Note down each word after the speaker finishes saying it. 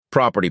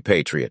Property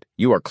Patriot,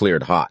 you are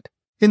cleared hot.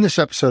 In this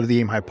episode of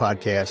the Aim High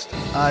podcast,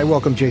 I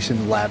welcome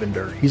Jason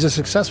Lavender. He's a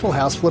successful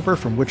house flipper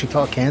from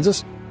Wichita,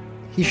 Kansas.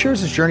 He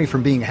shares his journey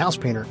from being a house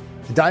painter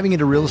to diving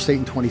into real estate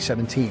in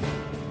 2017.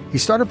 He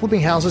started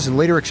flipping houses and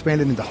later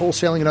expanded into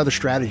wholesaling and other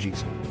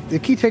strategies. The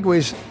key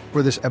takeaways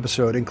for this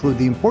episode include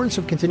the importance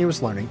of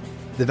continuous learning,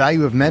 the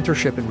value of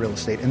mentorship in real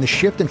estate, and the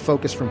shift in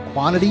focus from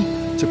quantity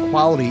to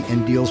quality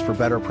in deals for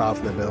better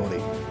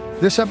profitability.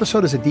 This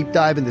episode is a deep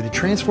dive into the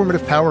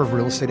transformative power of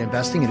real estate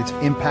investing and its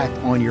impact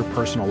on your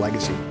personal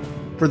legacy.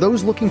 For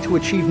those looking to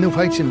achieve new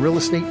heights in real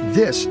estate,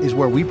 this is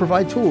where we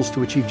provide tools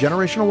to achieve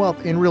generational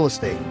wealth in real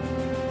estate.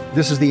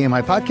 This is the Aim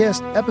High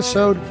Podcast,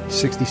 episode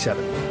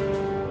 67.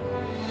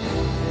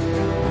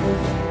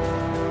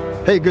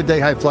 Hey, good day,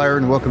 High Flyer,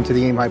 and welcome to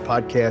the Aim High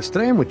Podcast.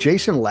 Today I'm with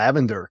Jason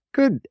Lavender.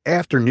 Good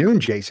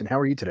afternoon, Jason. How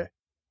are you today?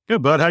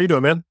 Good, bud. How you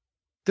doing, man?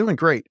 Doing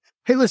great.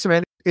 Hey, listen,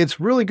 man,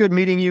 it's really good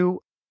meeting you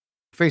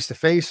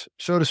face-to-face,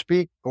 so to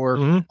speak,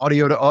 or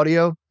audio to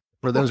audio,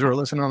 for those who are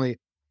listening on the...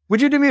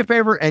 Would you do me a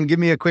favor and give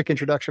me a quick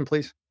introduction,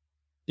 please?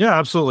 Yeah,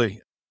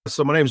 absolutely.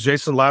 So my name is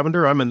Jason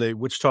Lavender. I'm in the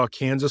Wichita,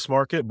 Kansas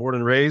market, born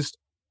and raised.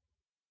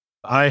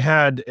 I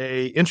had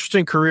a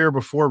interesting career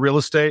before real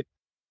estate. It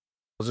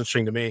was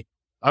interesting to me.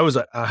 I was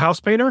a house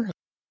painter.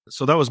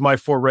 So that was my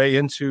foray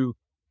into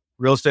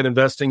real estate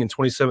investing. In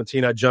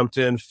 2017, I jumped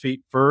in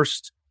feet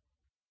first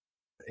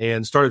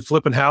and started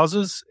flipping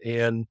houses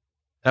and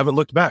haven't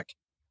looked back.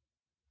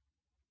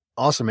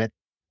 Awesome, man.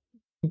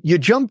 You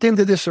jumped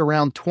into this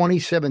around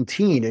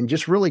 2017 and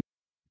just really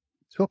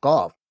took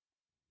off.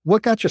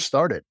 What got you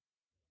started?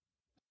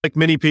 Like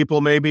many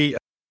people, maybe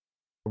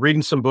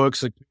reading some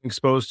books,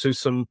 exposed to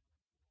some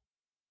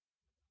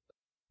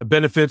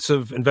benefits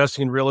of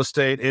investing in real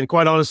estate, and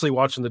quite honestly,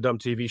 watching the dumb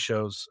TV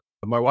shows.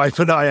 My wife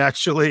and I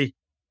actually,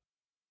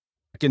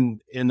 back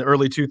in the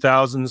early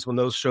 2000s, when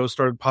those shows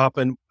started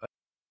popping,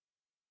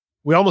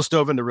 we almost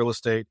dove into real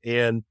estate,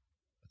 and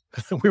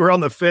we were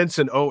on the fence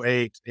in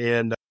 2008,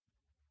 and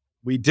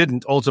we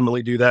didn't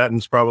ultimately do that, and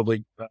it's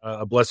probably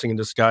a blessing in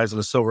disguise and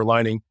a silver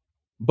lining.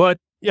 But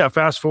yeah,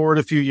 fast forward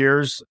a few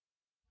years,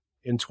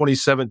 in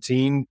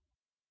 2017,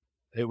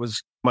 it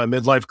was my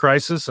midlife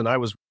crisis, and I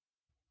was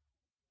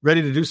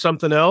ready to do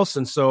something else.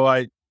 And so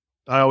I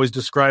always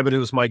describe it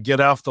as my get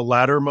off the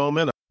ladder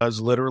moment. I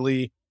was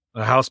literally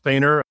a house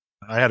painter.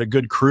 I had a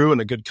good crew and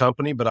a good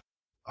company, but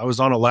I was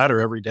on a ladder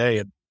every day,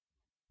 and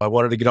I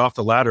wanted to get off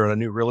the ladder, and I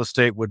knew real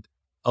estate would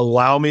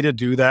allow me to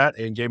do that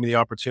and gave me the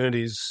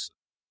opportunities.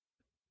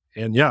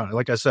 And yeah,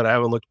 like I said, I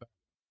haven't looked back.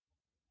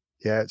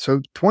 Yeah. So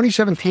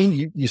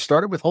 2017, you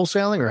started with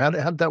wholesaling, or how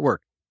did that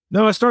work?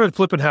 No, I started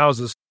flipping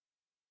houses.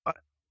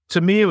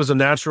 To me, it was a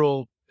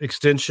natural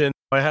extension.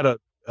 I had a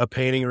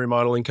painting and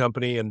remodeling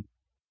company, and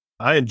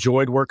I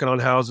enjoyed working on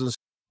houses.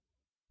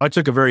 I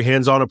took a very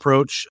hands-on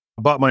approach.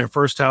 I bought my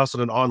first house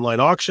at an online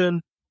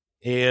auction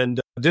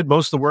and did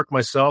most of the work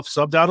myself,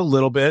 subbed out a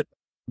little bit,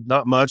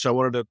 not much. I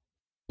wanted to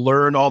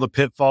learn all the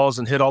pitfalls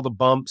and hit all the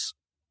bumps.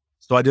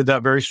 So I did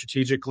that very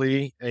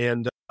strategically.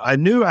 And I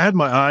knew I had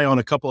my eye on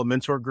a couple of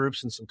mentor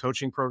groups and some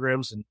coaching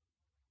programs. And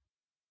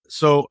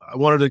so I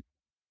wanted to,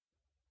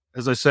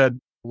 as I said,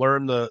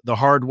 learn the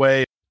hard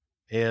way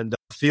and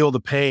feel the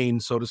pain,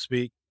 so to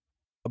speak.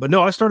 But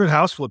no, I started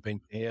house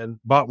flipping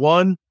and bought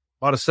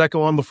a second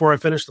one before I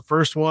finished the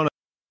first one.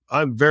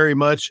 I'm very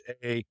much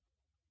a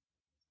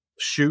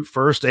shoot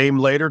first, aim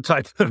later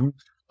type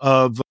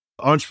of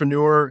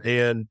entrepreneur.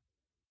 And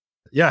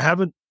yeah,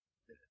 haven't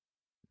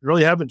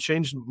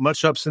changed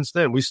much up since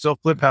then. We still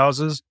flip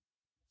houses.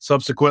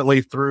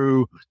 Subsequently,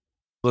 through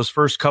those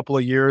first couple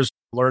of years,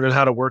 learning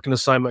how to work an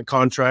assignment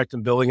contract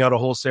and building out a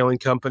wholesaling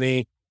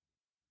company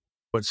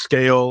at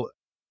scale,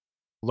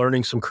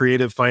 learning some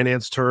creative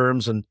finance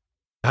terms and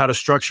how to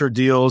structure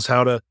deals,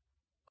 how to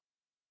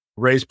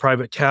raise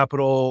private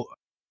capital,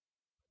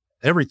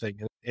 everything.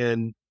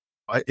 And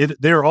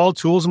they're all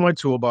tools in my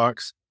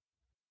toolbox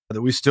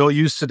that we still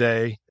use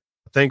today.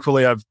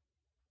 Thankfully, I've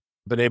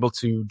been able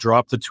to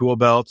drop the tool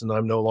belt, and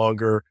I'm no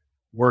longer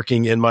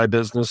working in my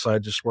business. I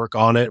just work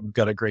on it. We've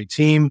got a great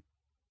team.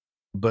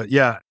 But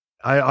yeah,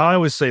 I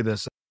always say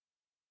this.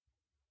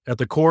 At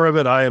the core of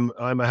it, I'm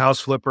a house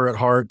flipper at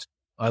heart.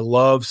 I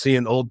love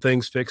seeing old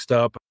things fixed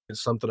up.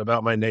 It's something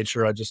about my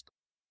nature. I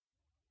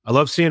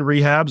love seeing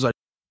rehabs. I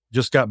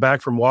just got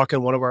back from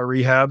walking one of our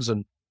rehabs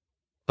and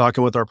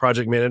talking with our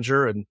project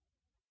manager, and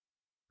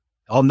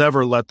I'll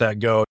never let that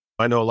go.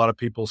 I know a lot of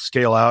people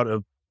scale out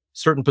of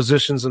certain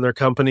positions in their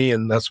company,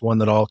 and that's one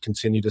that I'll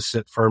continue to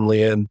sit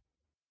firmly in.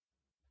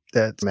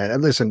 Man,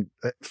 and listen,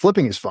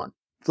 flipping is fun.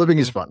 Flipping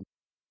is fun.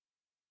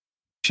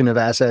 Of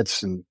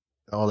assets and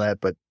all that,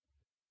 but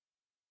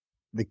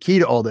the key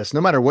to all this,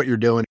 no matter what you're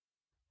doing,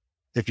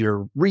 if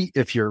you're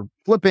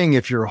flipping,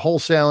 if you're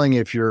wholesaling,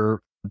 if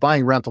you're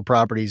buying rental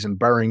properties and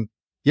borrowing,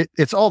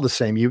 it's all the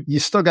same. You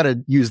still got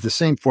to use the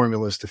same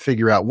formulas to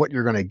figure out what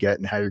you're going to get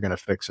and how you're going to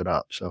fix it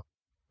up. So,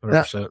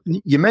 now,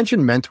 you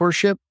mentioned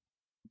mentorship.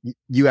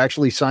 You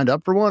actually signed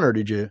up for one, or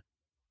did you?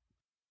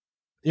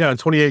 Yeah, in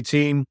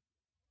 2018,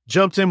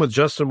 jumped in with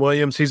Justin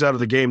Williams. He's out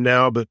of the game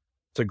now, but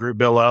to group.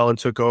 Bill Allen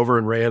took over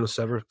and ran a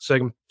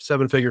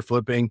seven-figure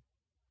flipping.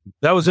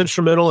 That was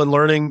instrumental in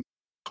learning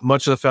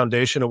much of the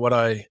foundation of what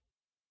I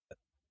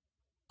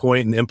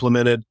coined and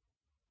implemented.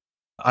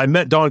 I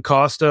met Don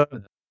Costa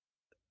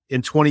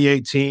in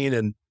 2018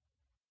 and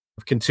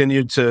I've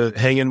continued to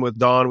hang in with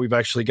Don. We've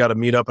actually got a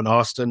meetup in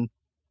Austin,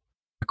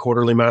 a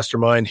quarterly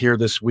mastermind here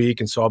this week.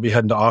 And so I'll be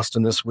heading to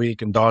Austin this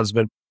week. And Don's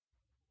been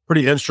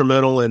pretty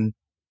instrumental in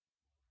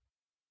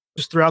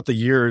just throughout the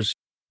years,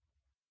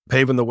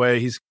 paving the way.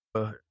 He's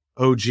a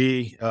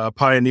OG,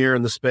 pioneer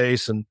in the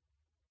space.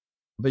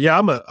 But yeah,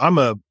 I'm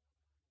a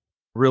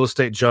real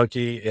estate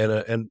junkie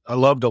and I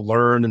love to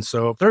learn. And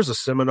so if there's a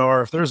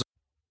seminar, if there's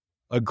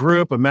a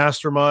group, a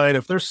mastermind,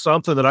 if there's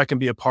something that I can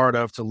be a part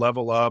of to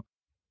level up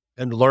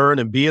and learn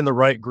and be in the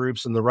right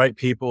groups and the right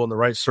people and the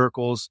right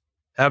circles,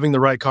 having the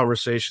right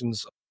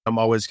conversations, I'm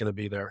always going to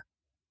be there.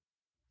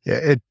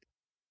 Yeah.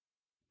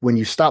 When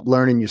you stop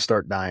learning, you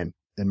start dying,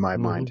 in my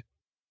mind.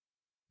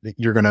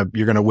 You're going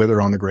to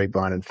wither on the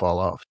grapevine and fall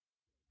off.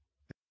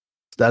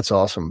 That's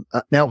awesome.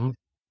 Now,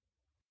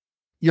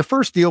 your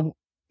first deal,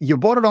 you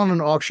bought it on an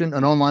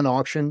online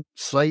auction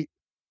site.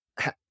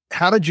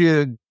 How did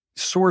you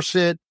source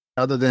it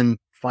other than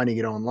finding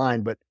it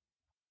online? But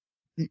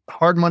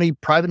hard money,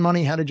 private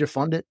money, how did you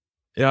fund it?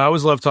 Yeah, I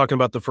always love talking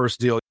about the first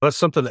deal. That's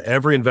something that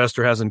every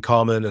investor has in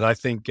common. And I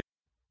think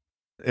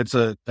it's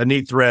a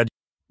neat thread.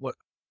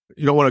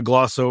 You don't want to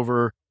gloss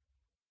over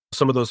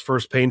some of those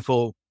first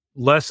painful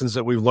lessons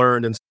that we've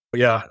learned. And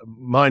yeah,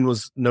 mine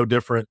was no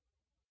different.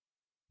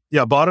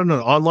 Yeah, I bought it on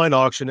an online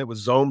auction. It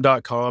was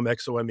Xome.com,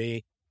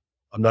 Xome.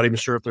 I'm not even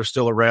sure if they're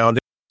still around.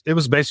 It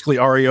was basically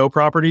REO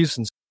properties.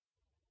 And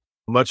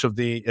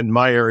in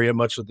my area,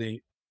 much of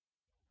the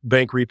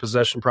bank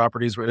repossession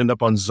properties would end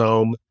up on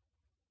Xome.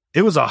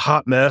 It was a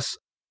hot mess.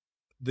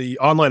 The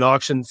online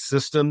auction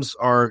systems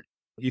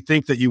you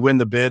think that you win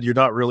the bid, you're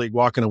not really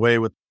walking away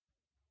with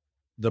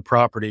the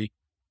property.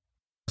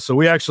 So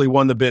we actually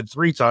won the bid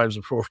 3 times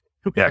before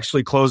we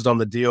actually closed on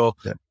the deal.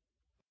 Yeah.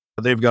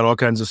 They've got all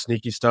kinds of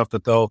sneaky stuff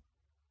that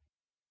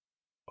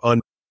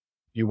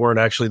you weren't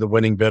actually the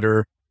winning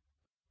bidder,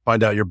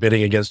 find out you're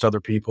bidding against other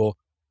people.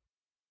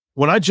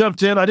 When I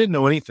jumped in, I didn't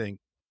know anything.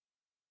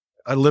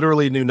 I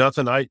literally knew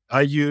nothing.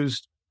 I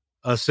used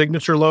a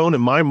signature loan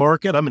in my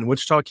market. I'm in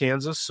Wichita,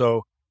 Kansas.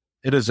 So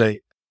it is an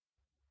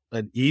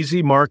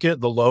easy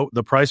market.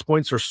 The price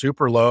points are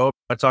super low.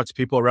 I talk to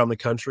people around the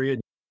country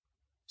and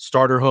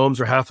starter homes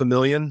are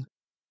 $500,000.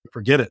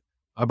 Forget it.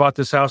 I bought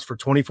this house for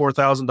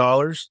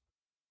 $24,000.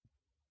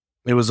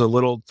 It was a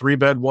little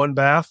 3-bed,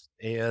 1-bath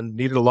and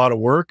needed a lot of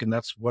work. And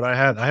that's what I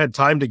had. I had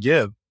time to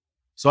give.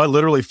 So I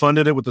literally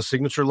funded it with a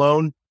signature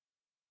loan,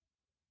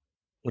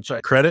 which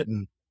I credit.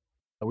 And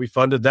we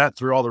funded that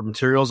through all the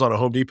materials on a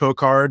Home Depot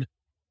card.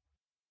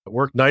 I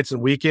worked nights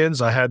and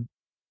weekends. I had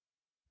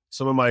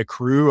some of my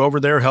crew over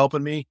there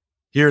helping me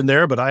here and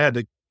there, but I had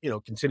to,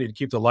 continue to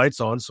keep the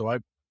lights on. So I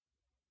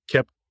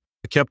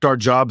kept our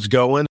jobs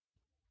going.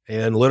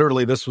 And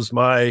literally this was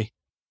my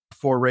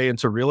foray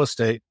into real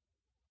estate.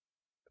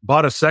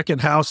 Bought a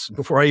second house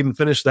before I even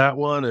finished that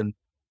one. And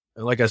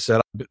like I said,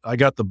 I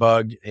got the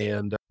bug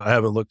and I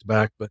haven't looked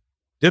back, but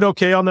did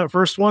okay on that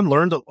first one,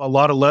 learned a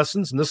lot of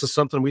lessons. And this is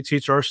something we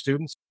teach our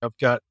students. I've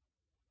got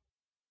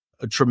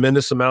a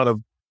tremendous amount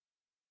of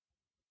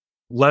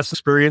less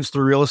experience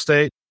through real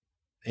estate,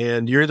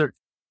 and you're going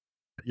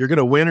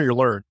to win or you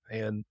learn.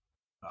 And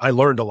I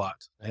learned a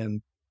lot,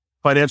 and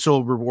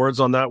financial rewards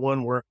on that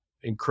one were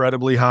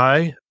incredibly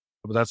high,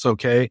 but that's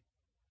okay.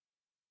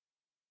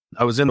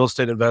 I was an real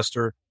estate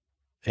investor,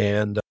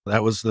 and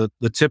that was the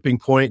tipping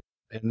point,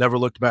 and never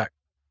looked back.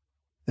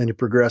 And you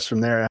progress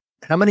from there.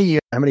 How many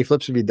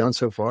flips have you done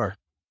so far?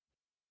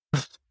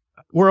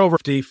 We're over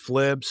 50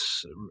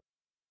 flips,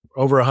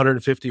 over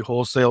 150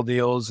 wholesale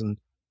deals, and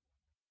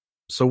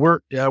so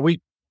we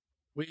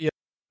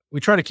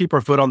try to keep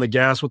our foot on the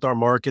gas with our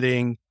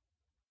marketing.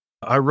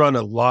 I run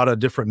a lot of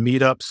different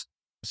meetups.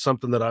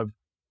 Something that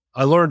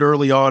I learned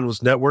early on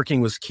was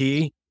networking was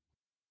key.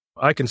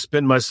 I can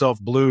spin myself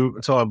blue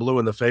until I'm blue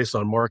in the face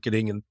on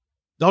marketing, and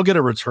I'll get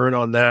a return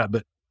on that.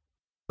 But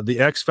the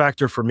X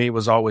factor for me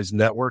was always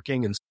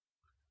networking, and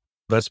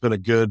that's been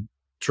a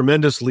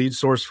tremendous lead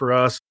source for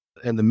us.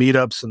 And the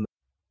meetups and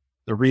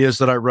the RIAs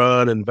that I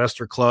run,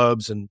 investor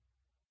clubs, and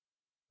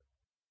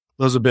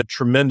those have been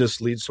tremendous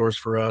lead source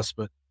for us.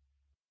 But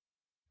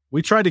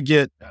we try to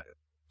get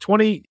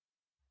 20.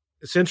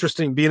 It's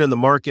interesting being in the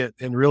market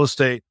in real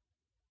estate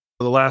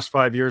for the last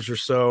 5 years or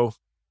so.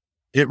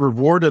 It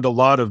rewarded a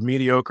lot of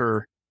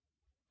mediocre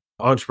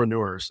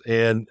entrepreneurs.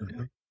 And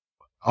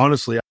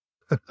honestly,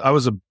 I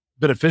was a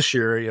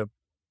beneficiary of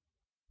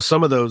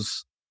some of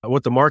those,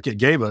 what the market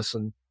gave us.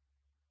 And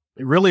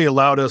it really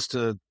allowed us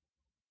to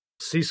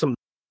see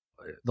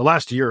the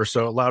last year or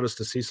so allowed us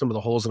to see some of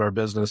the holes in our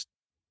business.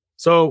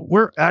 So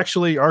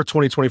our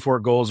 2024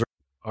 goals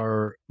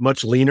are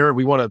much leaner.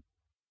 We want to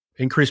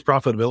increase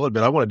profitability,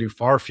 but I want to do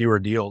far fewer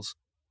deals.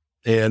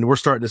 And we're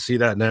starting to see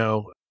that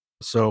now.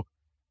 So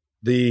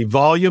the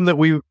volume that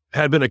we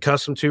had been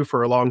accustomed to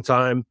for a long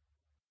time,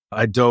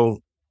 I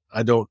don't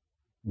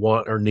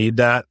want or need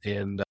that.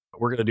 And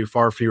we're going to do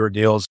far fewer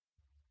deals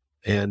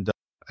and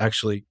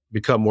actually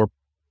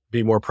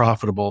be more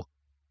profitable.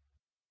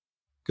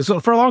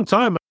 Because for a long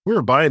time, we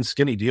were buying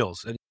skinny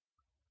deals. And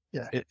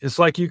it's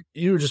like you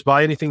would just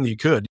buy anything that you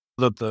could.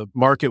 The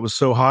market was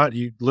so hot,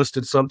 you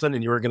listed something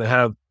and you were going to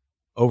have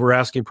over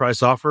asking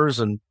price offers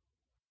and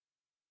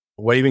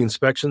waiving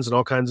inspections and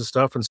all kinds of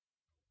stuff. And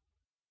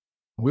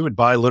we would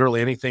buy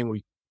literally anything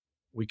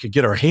we could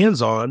get our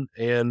hands on.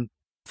 And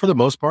for the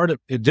most part,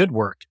 it did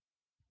work.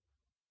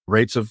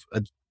 Rates have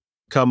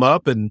come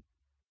up and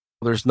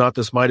there's not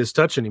this Midas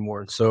touch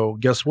anymore. So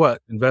guess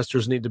what?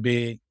 Investors need to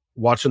be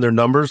watching their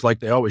numbers like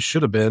they always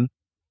should have been.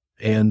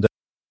 And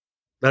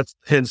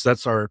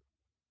that's our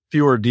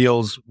fewer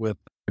deals with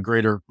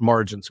greater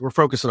margins. We're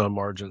focusing on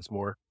margins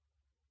more.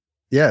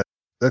 Yeah,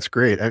 that's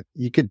great.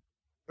 You could,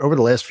 over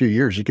the last few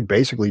years, you could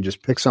basically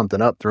just pick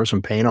something up, throw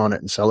some paint on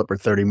it and sell it for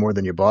 30 more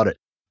than you bought it.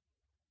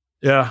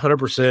 Yeah,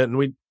 100%.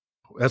 And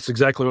that's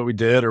exactly what we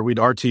did, or we'd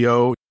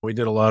RTO. We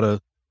did a lot of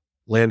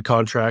land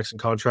contracts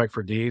and contract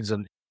for deeds.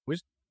 And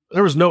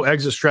there was no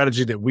exit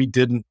strategy that we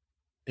didn't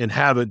and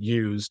haven't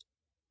used.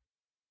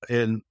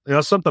 And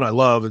that's something I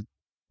love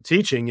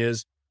teaching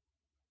is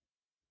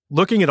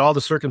looking at all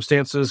the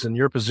circumstances and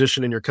your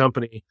position in your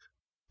company.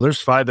 There's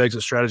 5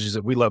 exit strategies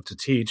that we love to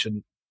teach,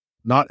 and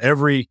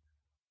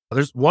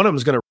there's one of them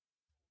is going to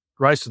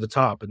rise to the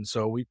top. And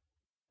so we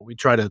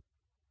try to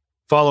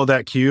follow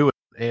that cue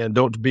and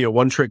don't be a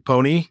one-trick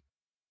pony.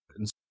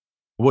 And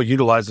we'll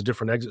utilize the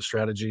different exit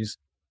strategies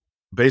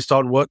based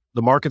on what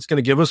the market's going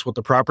to give us, what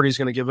the property is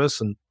going to give us,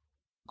 and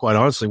quite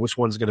honestly, which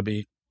one's going to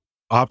be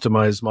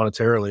optimized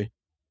monetarily.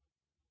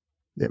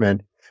 Yeah,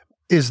 man.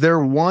 Is there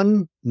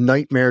one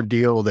nightmare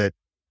deal that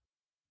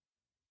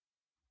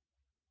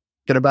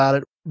get about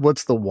it?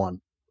 What's the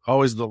one?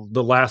 Always the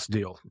last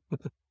deal.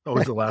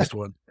 Always the last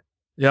one.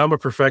 Yeah, I'm a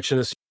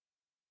perfectionist.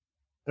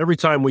 Every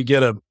time we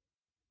get a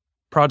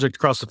project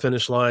across the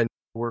finish line,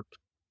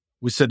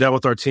 we sit down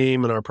with our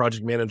team and our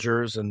project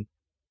managers, and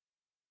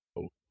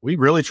we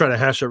really try to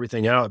hash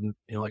everything out. And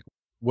like,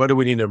 what do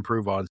we need to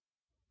improve on?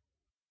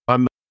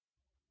 I'm,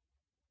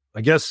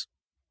 I guess,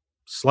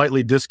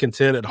 slightly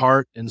discontent at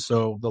heart, and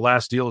so the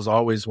last deal is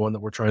always one that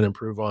we're trying to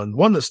improve on.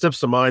 One that steps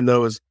to mind,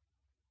 though, is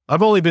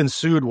I've only been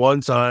sued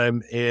one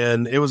time,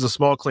 and it was a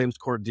small claims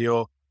court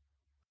deal.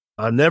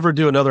 I never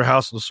do another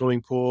house with a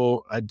swimming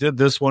pool. I did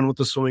this one with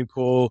the swimming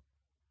pool.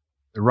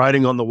 The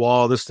writing on the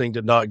wall, this thing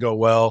did not go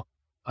well.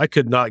 I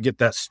could not get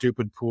that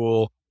stupid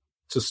pool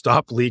to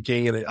stop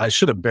leaking, and I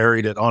should have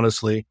buried it,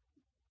 honestly.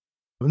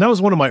 And that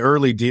was one of my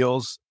early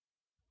deals.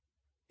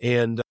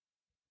 And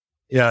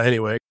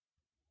anyway,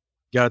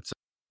 got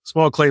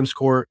small claims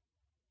court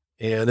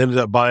and ended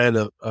up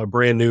buying a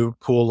brand new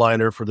pool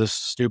liner for this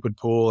stupid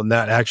pool. And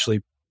that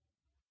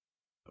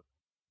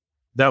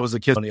was the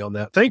kid's money on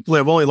that. Thankfully,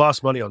 I've only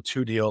lost money on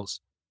 2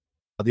 deals.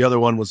 The other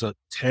one was a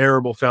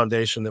terrible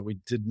foundation that we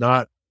did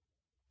not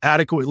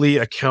adequately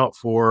account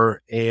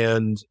for,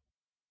 and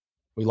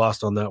we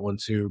lost on that one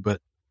too. But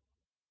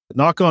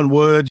knock on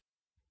wood,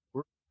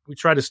 we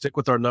try to stick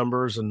with our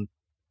numbers, and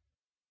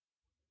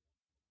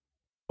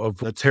of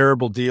the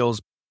terrible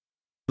deals,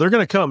 they're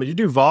going to come. If you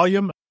do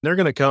volume, they're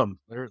going to come.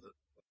 They're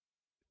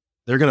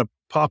going to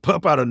pop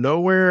up out of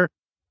nowhere.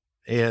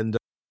 And,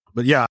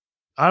 but yeah,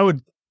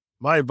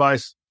 my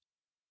advice,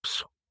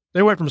 stay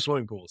away from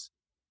swimming pools.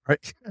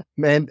 Right.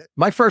 Man,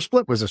 my first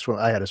split was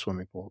I had a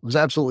swimming pool. It was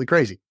absolutely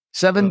crazy.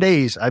 7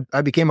 days,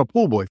 I became a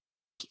pool boy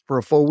for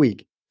a full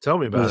week. Tell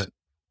me about it.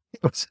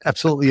 It was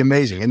absolutely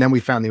amazing. And then we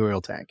found the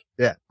oil tank.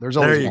 Yeah. There's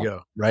always there you one,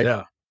 go. Right.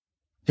 Yeah.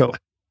 So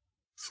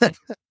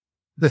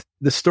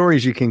the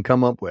stories you can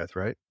come up with,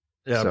 right?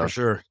 Yeah, for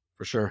sure.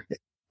 For sure.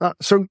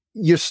 So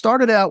you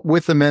started out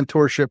with a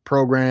mentorship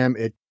program.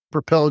 It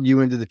propelled you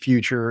into the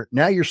future.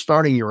 Now you're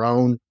starting your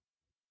own.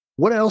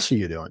 What else are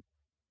you doing?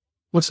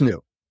 What's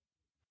new?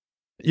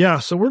 Yeah.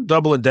 So we're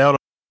doubling down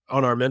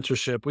on our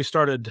mentorship. We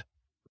started,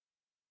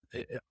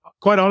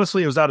 quite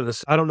honestly, it was out of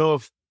this. I don't know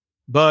if,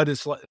 Bud,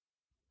 it's like,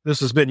 this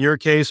has been your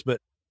case, but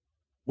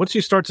once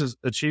you start to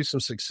achieve some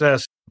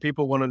success,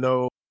 people want to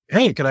know,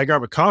 hey, can I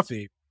grab a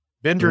coffee?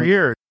 Bend your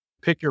ear,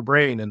 pick your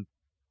brain. And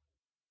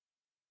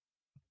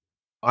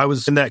I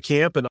was in that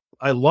camp, and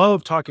I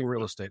love talking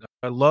real estate.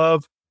 I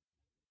love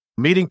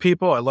meeting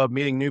people. I love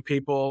meeting new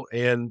people.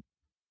 And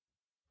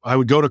I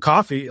would go to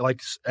coffee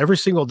like every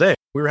single day.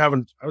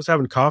 I was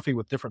having coffee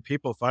with different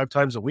people 5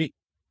 times a week.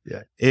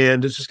 Yeah.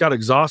 And it just got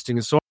exhausting.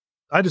 And so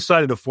I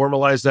decided to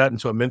formalize that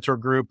into a mentor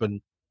group.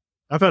 And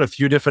I've had a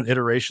few different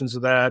iterations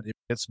of that.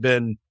 It's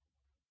been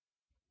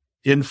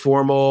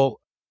informal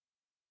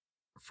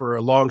for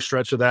a long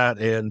stretch of that.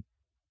 And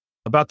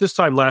about this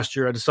time last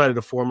year, I decided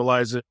to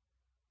formalize it.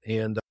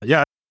 And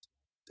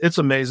it's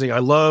amazing.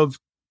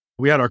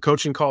 We had our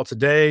coaching call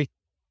today.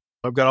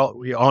 We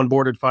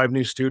onboarded 5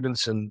 new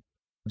students, and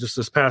just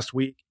this past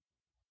week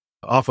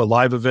off a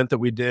live event that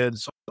we did.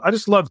 So I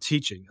just love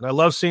teaching, and I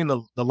love seeing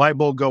the light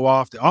bulb go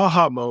off, the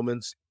aha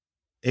moments.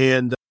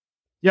 And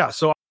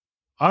so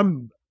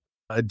I'm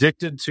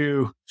addicted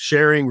to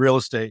sharing real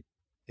estate.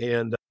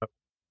 And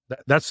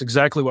That's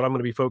exactly what I'm going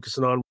to be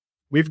focusing on.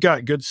 We've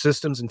got good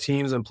systems and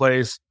teams in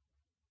place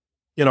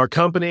in our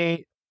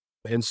company.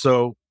 And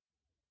so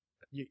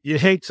you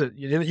hate to,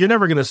 you're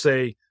never going to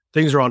say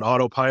things are on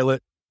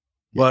autopilot,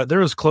 but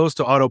they're as close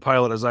to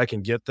autopilot as I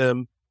can get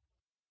them.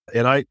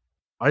 And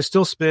I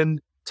still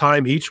spend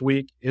time each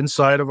week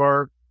inside of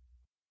our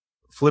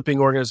flipping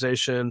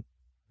organization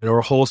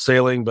or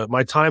wholesaling, but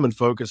my time and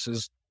focus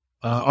is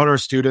on our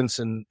students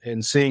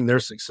and seeing their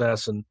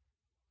success. And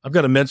I've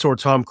got a mentor,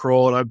 Tom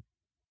Kroll, and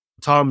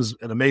Tom's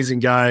an amazing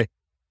guy,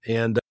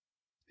 and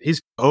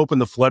he's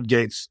opened the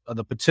floodgates of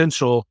the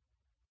potential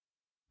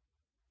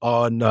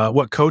on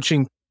what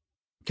coaching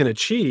can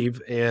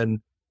achieve.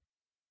 And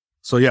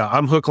so, yeah,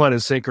 I'm hook, line,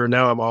 and sinker.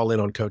 Now I'm all in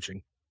on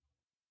coaching.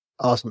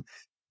 Awesome.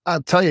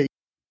 I'll tell you,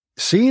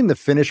 seeing the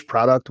finished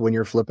product when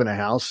you're flipping a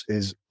house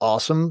is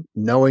awesome.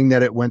 Knowing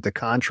that it went to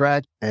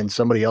contract and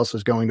somebody else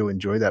is going to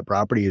enjoy that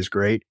property is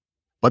great.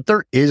 But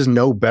there is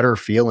no better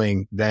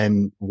feeling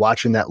than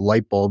watching that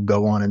light bulb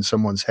go on in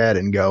someone's head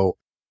and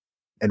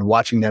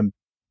watching them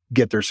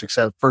get their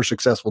first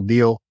successful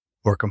deal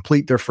or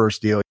complete their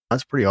first deal.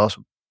 That's pretty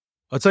awesome.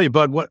 I'll tell you,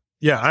 Bud,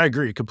 I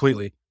agree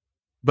completely.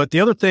 But the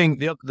other thing,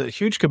 the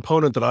huge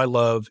component that I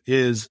love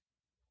is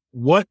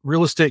what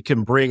real estate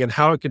can bring and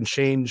how it can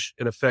change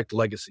and affect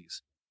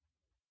legacies.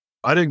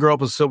 I didn't grow up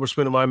with a silver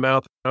spoon in my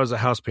mouth. I was a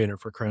house painter,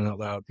 for crying out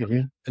loud.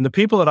 Mm-hmm. And the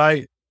people that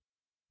I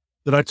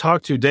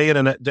talk to day in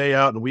and day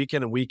out and week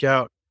in and week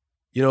out,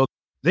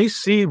 they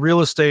see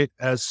real estate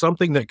as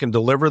something that can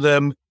deliver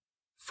them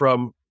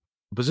from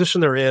the position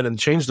they're in and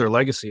change their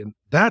legacy. And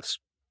that's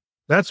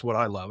what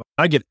I love.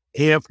 I get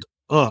amped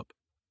up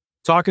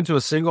talking to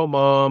a single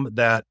mom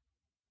that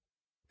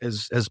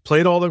has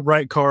played all the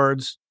right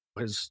cards,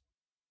 has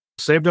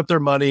saved up their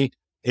money,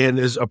 and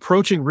is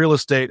approaching real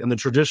estate in the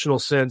traditional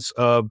sense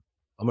of,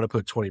 I'm going to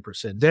put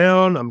 20%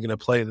 down. I'm going to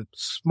play it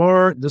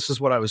smart. This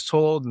is what I was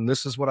told, and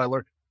this is what I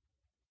learned.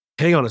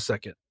 Hang on a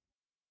second.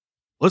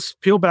 Let's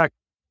peel back,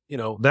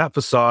 that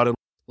facade, and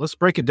let's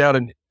break it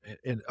down.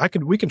 And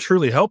we can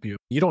truly help you.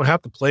 You don't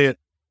have to play it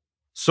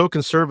so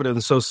conservative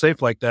and so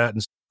safe like that.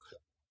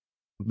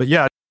 But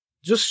yeah,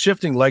 just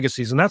shifting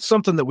legacies. And that's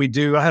something that we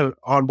do. I have an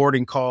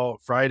onboarding call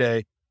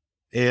Friday,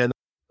 and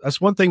that's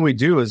one thing we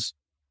do is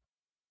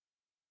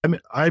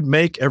I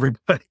make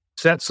everybody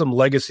set some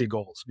legacy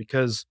goals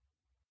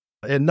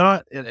and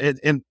I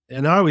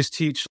always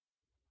teach,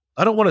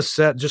 I don't want to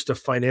set just a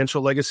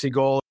financial legacy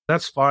goal.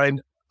 That's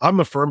fine.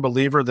 I'm a firm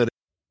believer that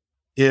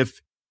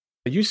if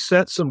you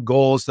set some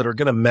goals that are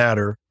going to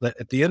matter, that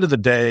at the end of the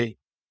day,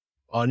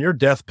 on your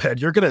deathbed,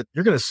 you're going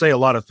to say a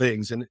lot of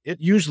things. And it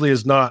usually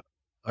is not,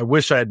 I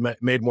wish I had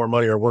made more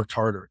money or worked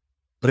harder.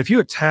 But if you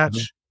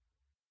attach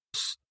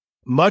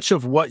much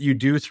of what you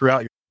do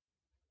throughout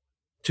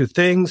to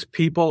things,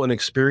 people, and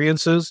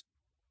experiences,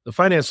 the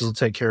finances will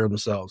take care of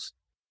themselves.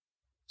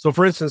 So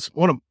for instance,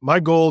 one of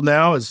my goal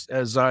now is,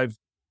 as I've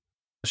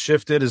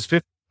shifted, is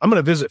I'm going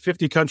to visit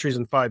 50 countries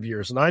in 5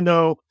 years. And I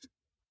know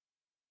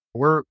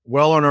we're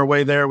well on our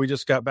way there. We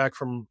just got back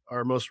from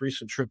our most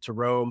recent trip to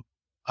Rome.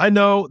 I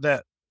know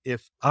that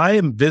if I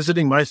am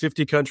visiting my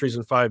 50 countries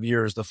in 5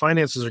 years, the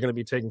finances are going to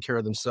be taking care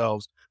of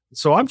themselves.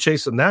 So I'm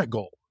chasing that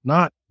goal,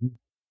 not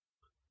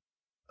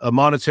a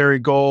monetary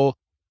goal.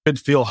 Could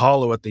feel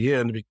hollow at the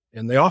end,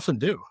 and they often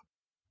do.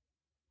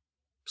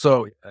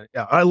 So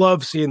yeah, I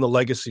love seeing the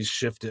legacies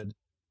shifted.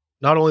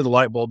 Not only the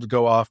light bulb to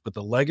go off, but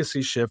the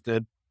legacy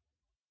shifted.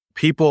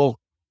 People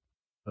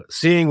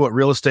seeing what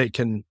real estate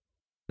can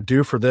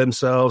do for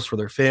themselves, for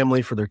their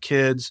family, for their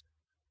kids.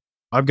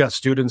 I've got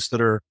students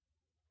that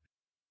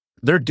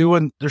they're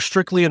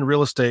strictly in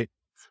real estate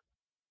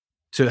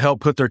to help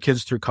put their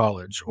kids through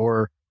college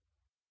or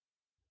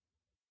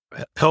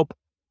help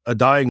a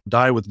dying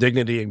die with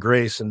dignity and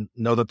grace and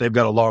know that they've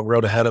got a long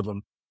road ahead of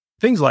them.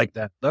 Things like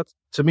that.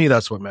 To me,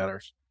 that's what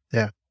matters.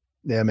 Yeah.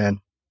 Yeah, man.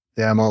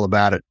 Yeah, I'm all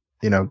about it.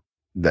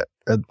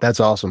 That's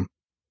awesome.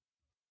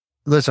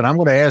 Listen, I'm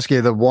going to ask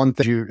you the one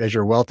thing as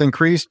your wealth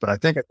increased, but I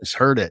think I just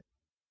heard it.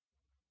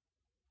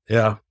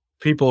 Yeah.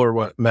 People are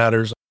what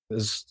matters.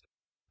 As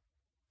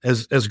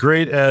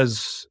great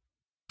as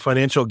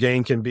financial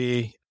gain can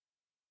be,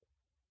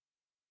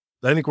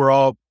 I think we're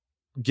all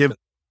given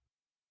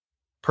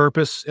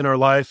purpose in our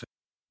life.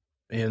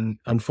 And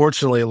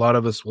unfortunately, a lot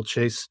of us will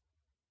chase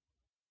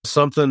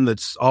something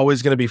that's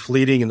always going to be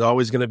fleeting and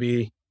always going to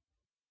be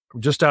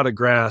just out of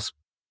grasp.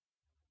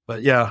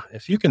 But yeah,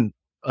 if you can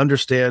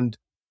understand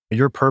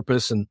your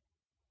purpose and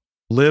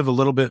live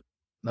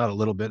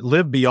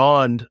live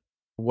beyond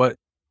what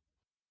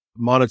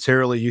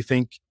monetarily you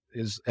think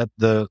is at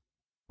the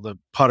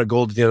pot of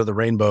gold at the end of the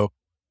rainbow,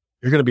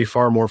 you're going to be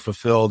far more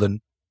fulfilled. And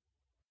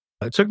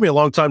it took me a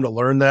long time to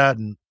learn that.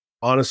 And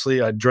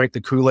honestly, I drank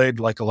the Kool-Aid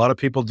like a lot of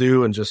people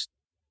do, and just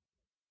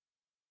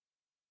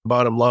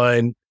bottom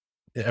line,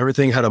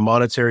 everything had a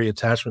monetary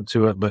attachment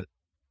to it. But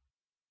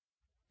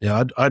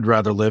yeah, I'd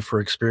rather live for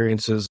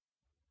experiences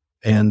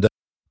and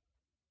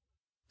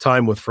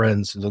time with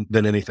friends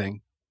than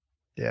anything.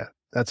 Yeah,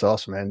 that's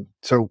awesome, man.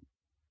 So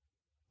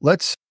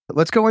let's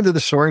Let's go into the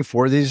soaring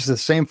four. These are the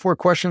same four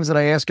questions that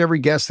I ask every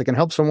guest that can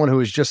help someone who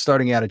is just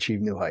starting out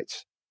achieve new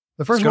heights.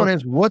 The first one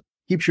is, what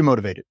keeps you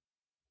motivated?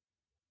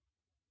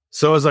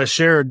 So as I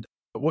shared,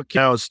 what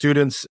now as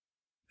students,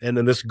 and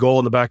then this goal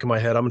in the back of my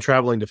head, I'm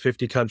traveling to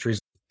 50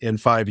 countries in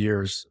 5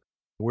 years.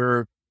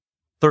 We're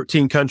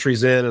 13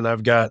 countries in, and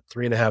I've got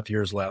 3.5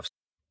 years left.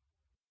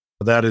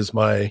 That is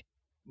my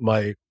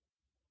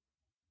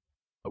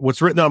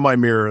what's written on my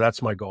mirror.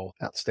 That's my goal.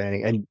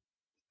 Outstanding. And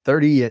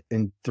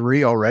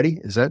 30-3 already?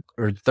 Is that,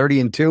 or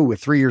 30-2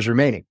 with 3 years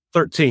remaining?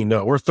 13.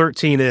 No, we're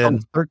 13 in.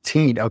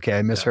 13. Okay,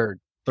 I misheard.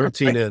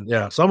 13 in.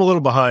 Yeah. So I'm a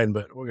little behind,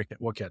 but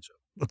we'll catch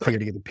up. I got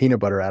to get the peanut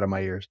butter out of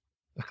my ears.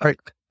 All right.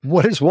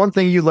 What is one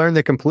thing you learned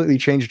that completely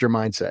changed your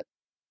mindset?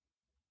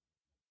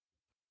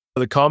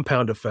 The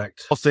compound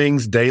effect. All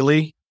things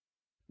daily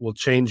will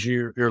change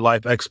your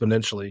life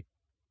exponentially.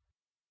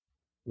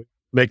 We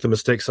make the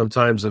mistake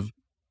sometimes of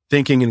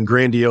thinking in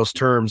grandiose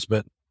terms,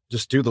 but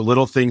just do the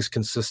little things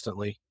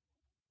consistently.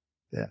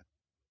 Yeah.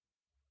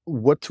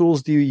 What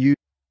tools do you use?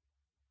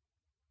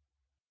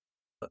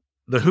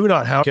 The who,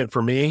 not how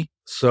for me.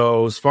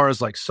 So as far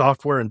as like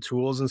software and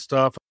tools and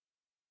stuff,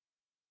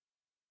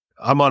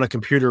 I'm on a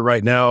computer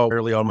right now,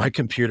 early on my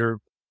computer.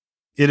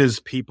 It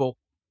is people.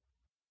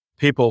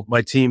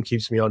 My team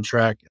keeps me on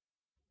track.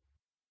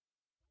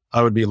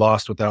 I would be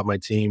lost without my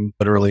team,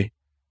 literally.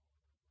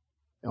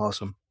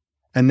 Awesome.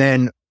 And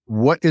then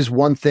what is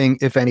one thing,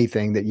 if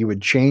anything, that you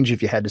would change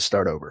if you had to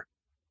start over?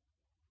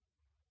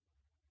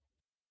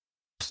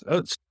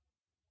 It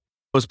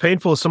was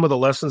painful as some of the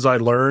lessons I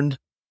learned.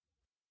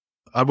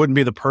 I wouldn't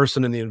be the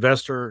person and the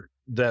investor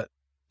that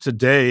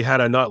today had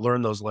I not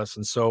learned those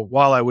lessons. So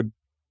while I would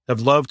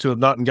have loved to have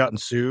not gotten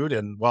sued,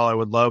 and while I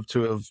would love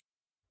to have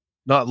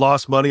not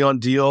lost money on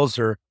deals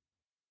or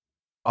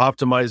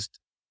optimized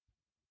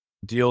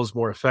deals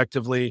more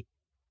effectively,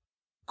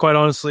 quite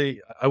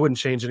honestly, I wouldn't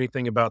change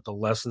anything about the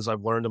lessons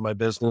I've learned in my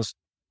business.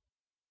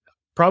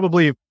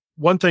 Probably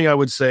one thing I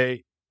would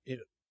say,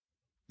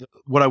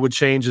 what I would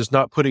change is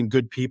not putting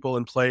good people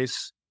in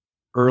place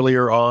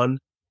earlier on.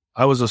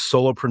 I was a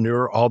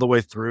solopreneur all the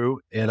way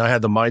through, and I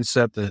had the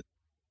mindset that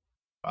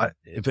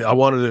if I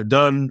wanted it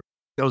done,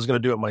 I was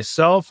going to do it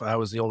myself. I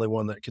was the only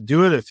one that could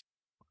do it. If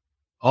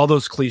all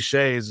those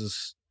cliches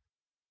is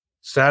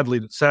sad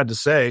to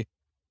say,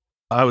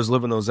 I was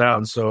living those out.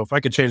 And so if I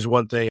could change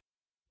one thing,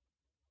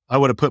 I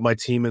would have put my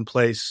team in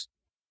place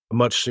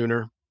much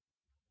sooner.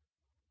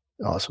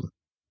 Awesome.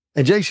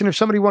 And Jason, if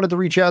somebody wanted to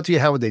reach out to you,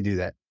 how would they do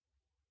that?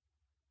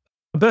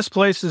 The best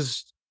place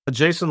is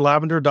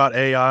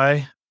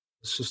jasonlavender.ai.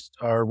 It's just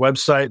our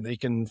website. They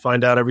can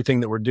find out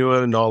everything that we're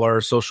doing and all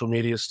our social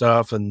media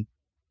stuff, and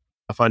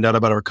find out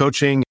about our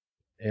coaching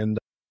and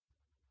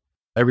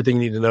everything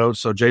you need to know.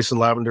 So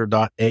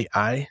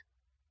jasonlavender.ai.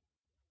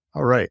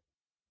 All right.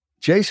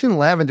 Jason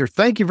Lavender,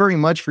 thank you very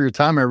much for your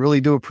time. I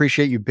really do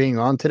appreciate you being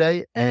on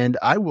today, and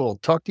I will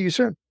talk to you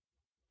soon.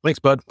 Thanks,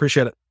 bud.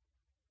 Appreciate it.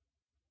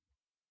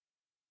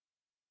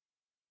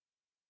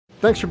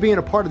 Thanks for being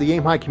a part of the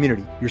Aim High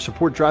community. Your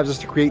support drives us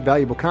to create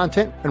valuable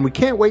content, and we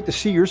can't wait to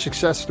see your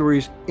success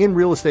stories in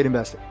real estate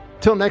investing.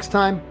 Till next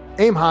time,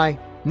 aim high,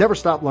 never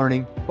stop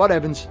learning. Bud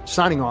Evans,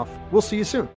 signing off. We'll see you soon.